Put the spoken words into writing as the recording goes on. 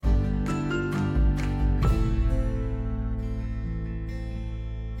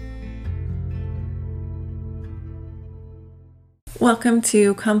Welcome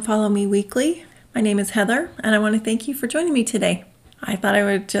to Come Follow Me Weekly. My name is Heather, and I want to thank you for joining me today. I thought I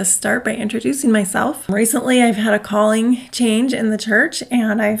would just start by introducing myself. Recently, I've had a calling change in the church,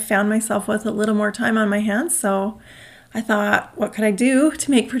 and I found myself with a little more time on my hands, so I thought, what could I do to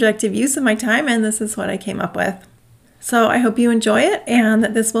make productive use of my time? And this is what I came up with. So I hope you enjoy it, and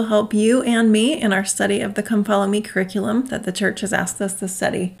that this will help you and me in our study of the Come Follow Me curriculum that the church has asked us to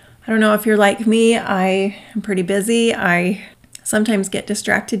study. I don't know if you're like me. I am pretty busy. I sometimes get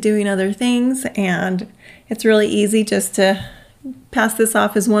distracted doing other things, and it's really easy just to pass this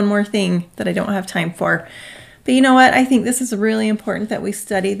off as one more thing that I don't have time for. But you know what? I think this is really important that we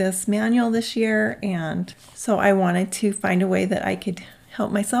study this manual this year, and so I wanted to find a way that I could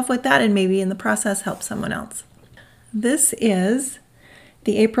help myself with that and maybe in the process help someone else. This is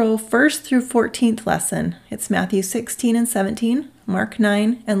the April 1st through 14th lesson. It's Matthew 16 and 17, Mark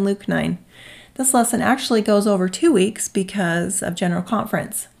 9, and Luke 9. This lesson actually goes over 2 weeks because of General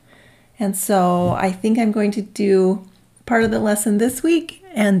Conference. And so I think I'm going to do part of the lesson this week,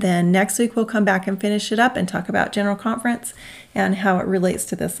 and then next week we'll come back and finish it up and talk about General Conference and how it relates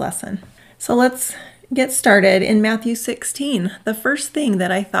to this lesson. So let's get started in Matthew 16. The first thing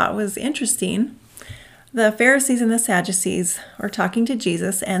that I thought was interesting, the Pharisees and the Sadducees are talking to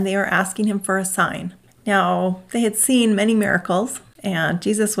Jesus, and they are asking him for a sign. Now, they had seen many miracles, and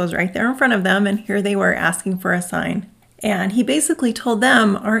Jesus was right there in front of them, and here they were asking for a sign. And he basically told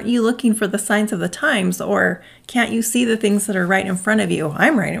them, aren't you looking for the signs of the times, or can't you see the things that are right in front of you?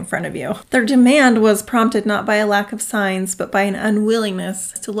 I'm right in front of you. Their demand was prompted not by a lack of signs, but by an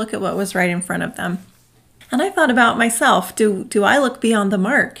unwillingness to look at what was right in front of them. And I thought about myself, do I look beyond the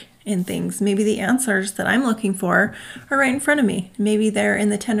mark in things? Maybe the answers that I'm looking for are right in front of me. Maybe they're in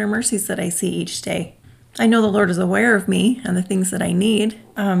the tender mercies that I see each day. I know the Lord is aware of me and the things that I need.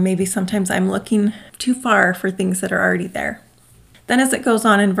 Maybe sometimes I'm looking too far for things that are already there. Then as it goes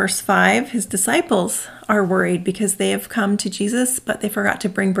on in verse 5, his disciples are worried because they have come to Jesus, but they forgot to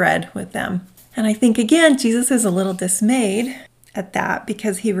bring bread with them. And I think, again, Jesus is a little dismayed at that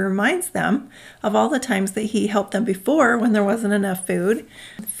because he reminds them of all the times that he helped them before when there wasn't enough food,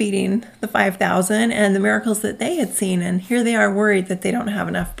 feeding the 5,000 and the miracles that they had seen. And here they are worried that they don't have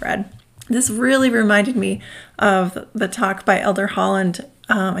enough bread. This really reminded me of the talk by Elder Holland.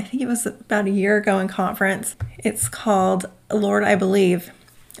 I think it was about a year ago in conference. It's called Lord, I Believe.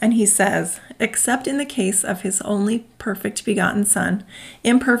 And he says, except in the case of his only perfect begotten Son,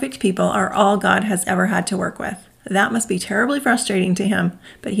 imperfect people are all God has ever had to work with. That must be terribly frustrating to him,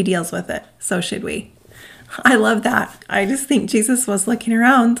 but he deals with it. So should we. I love that. I just think Jesus was looking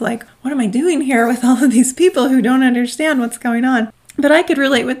around like, what am I doing here with all of these people who don't understand what's going on? But I could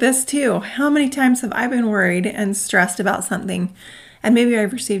relate with this too. How many times have I been worried and stressed about something? And maybe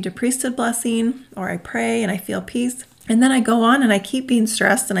I've received a priesthood blessing, or I pray and I feel peace. And then I go on and I keep being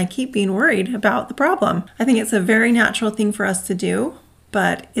stressed and I keep being worried about the problem. I think it's a very natural thing for us to do,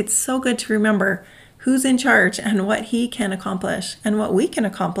 but it's so good to remember who's in charge and what he can accomplish and what we can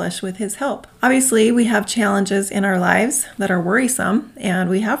accomplish with his help. Obviously, we have challenges in our lives that are worrisome and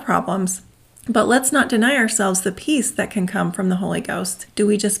we have problems. But let's not deny ourselves the peace that can come from the Holy Ghost. Do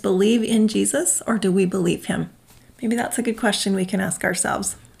we just believe in Jesus, or do we believe him? Maybe that's a good question we can ask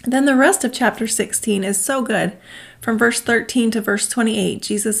ourselves. And then the rest of chapter 16 is so good. From verse 13 to verse 28,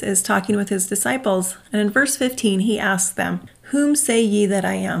 Jesus is talking with his disciples. And in verse 15, he asks them, whom say ye that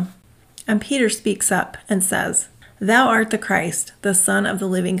I am? And Peter speaks up and says, thou art the Christ, the Son of the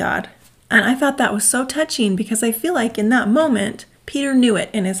living God. And I thought that was so touching because I feel like in that moment, Peter knew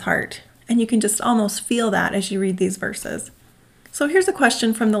it in his heart. And you can just almost feel that as you read these verses. So here's a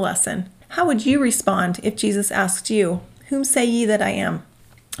question from the lesson. How would you respond if Jesus asked you, whom say ye that I am?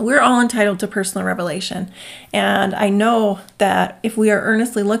 We're all entitled to personal revelation. And I know that if we are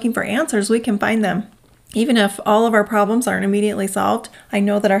earnestly looking for answers, we can find them. Even if all of our problems aren't immediately solved, I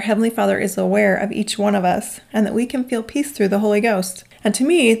know that our Heavenly Father is aware of each one of us and that we can feel peace through the Holy Ghost. And to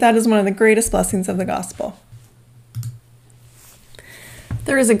me, that is one of the greatest blessings of the gospel.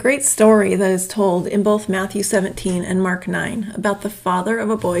 There is a great story that is told in both Matthew 17 and Mark 9 about the father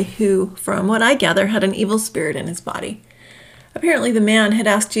of a boy who, from what I gather, had an evil spirit in his body. Apparently, the man had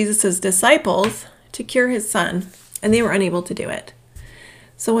asked Jesus' disciples to cure his son, and they were unable to do it.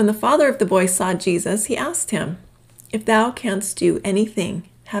 So when the father of the boy saw Jesus, he asked him, if thou canst do anything,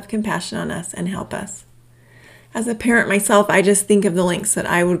 have compassion on us and help us. As a parent myself, I just think of the lengths that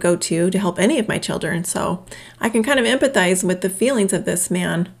I would go to help any of my children. So I can kind of empathize with the feelings of this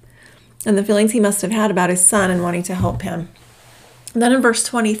man and the feelings he must have had about his son and wanting to help him. And then in verse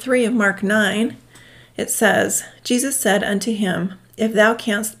 23 of Mark 9, it says, Jesus said unto him, if thou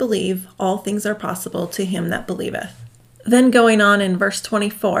canst believe, all things are possible to him that believeth. Then going on in verse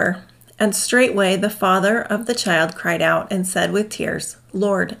 24, and straightway the father of the child cried out and said with tears,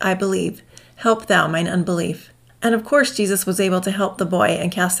 Lord, I believe. Help thou mine unbelief. And of course, Jesus was able to help the boy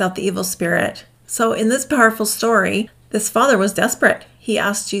and cast out the evil spirit. So in this powerful story, this father was desperate. He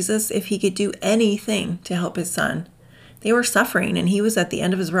asked Jesus if he could do anything to help his son. They were suffering and he was at the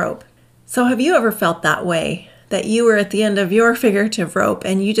end of his rope. So have you ever felt that way? That you were at the end of your figurative rope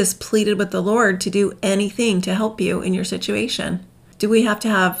and you just pleaded with the Lord to do anything to help you in your situation? Do we have to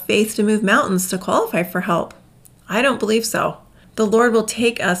have faith to move mountains to qualify for help? I don't believe so. The Lord will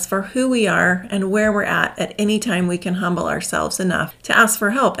take us for who we are and where we're at any time we can humble ourselves enough to ask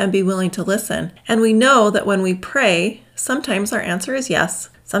for help and be willing to listen. And we know that when we pray, sometimes our answer is yes,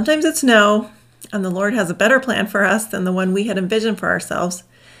 sometimes it's no, and the Lord has a better plan for us than the one we had envisioned for ourselves.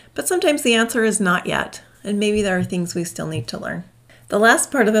 But sometimes the answer is not yet. And maybe there are things we still need to learn. The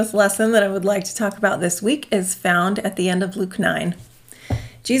last part of this lesson that I would like to talk about this week is found at the end of Luke 9.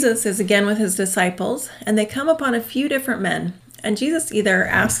 Jesus is again with his disciples, and they come upon a few different men. And Jesus either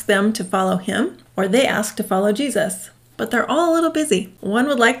asks them to follow him, or they ask to follow Jesus. But they're all a little busy. One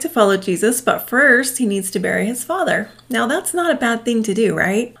would like to follow Jesus, but first he needs to bury his father. Now that's not a bad thing to do,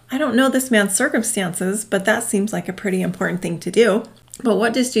 right? I don't know this man's circumstances, but that seems like a pretty important thing to do. But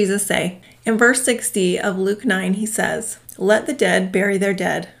what does Jesus say? In verse 60 of Luke 9, he says, Let the dead bury their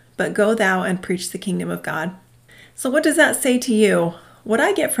dead, but go thou and preach the kingdom of God. So what does that say to you? What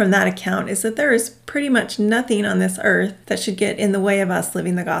I get from that account is that there is pretty much nothing on this earth that should get in the way of us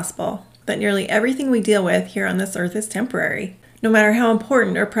living the gospel. That nearly everything we deal with here on this earth is temporary, no matter how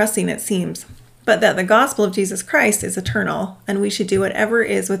important or pressing it seems. But that the gospel of Jesus Christ is eternal, and we should do whatever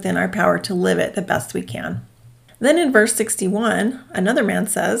is within our power to live it the best we can. Then in verse 61, another man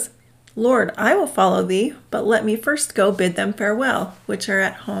says, Lord, I will follow thee, but let me first go bid them farewell, which are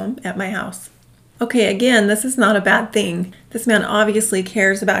at home at my house. Okay, again, this is not a bad thing. This man obviously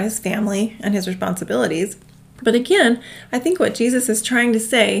cares about his family and his responsibilities. But again, I think what Jesus is trying to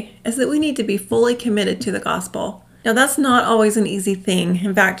say is that we need to be fully committed to the gospel. Now, that's not always an easy thing.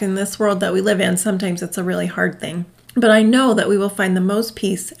 In fact, in this world that we live in, sometimes it's a really hard thing. But I know that we will find the most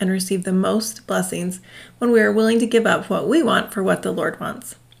peace and receive the most blessings when we are willing to give up what we want for what the Lord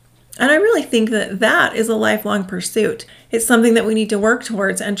wants. And I really think that that is a lifelong pursuit. It's something that we need to work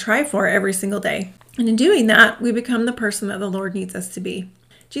towards and try for every single day. And in doing that, we become the person that the Lord needs us to be.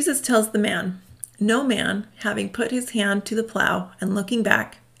 Jesus tells the man, No man, having put his hand to the plow and looking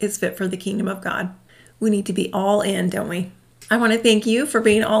back, is fit for the kingdom of God. We need to be all in, don't we? I want to thank you for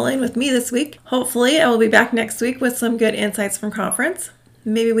being all in with me this week. Hopefully, I will be back next week with some good insights from conference.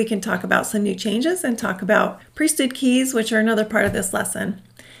 Maybe we can talk about some new changes and talk about priesthood keys, which are another part of this lesson.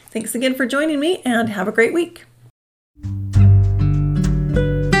 Thanks again for joining me, and have a great week.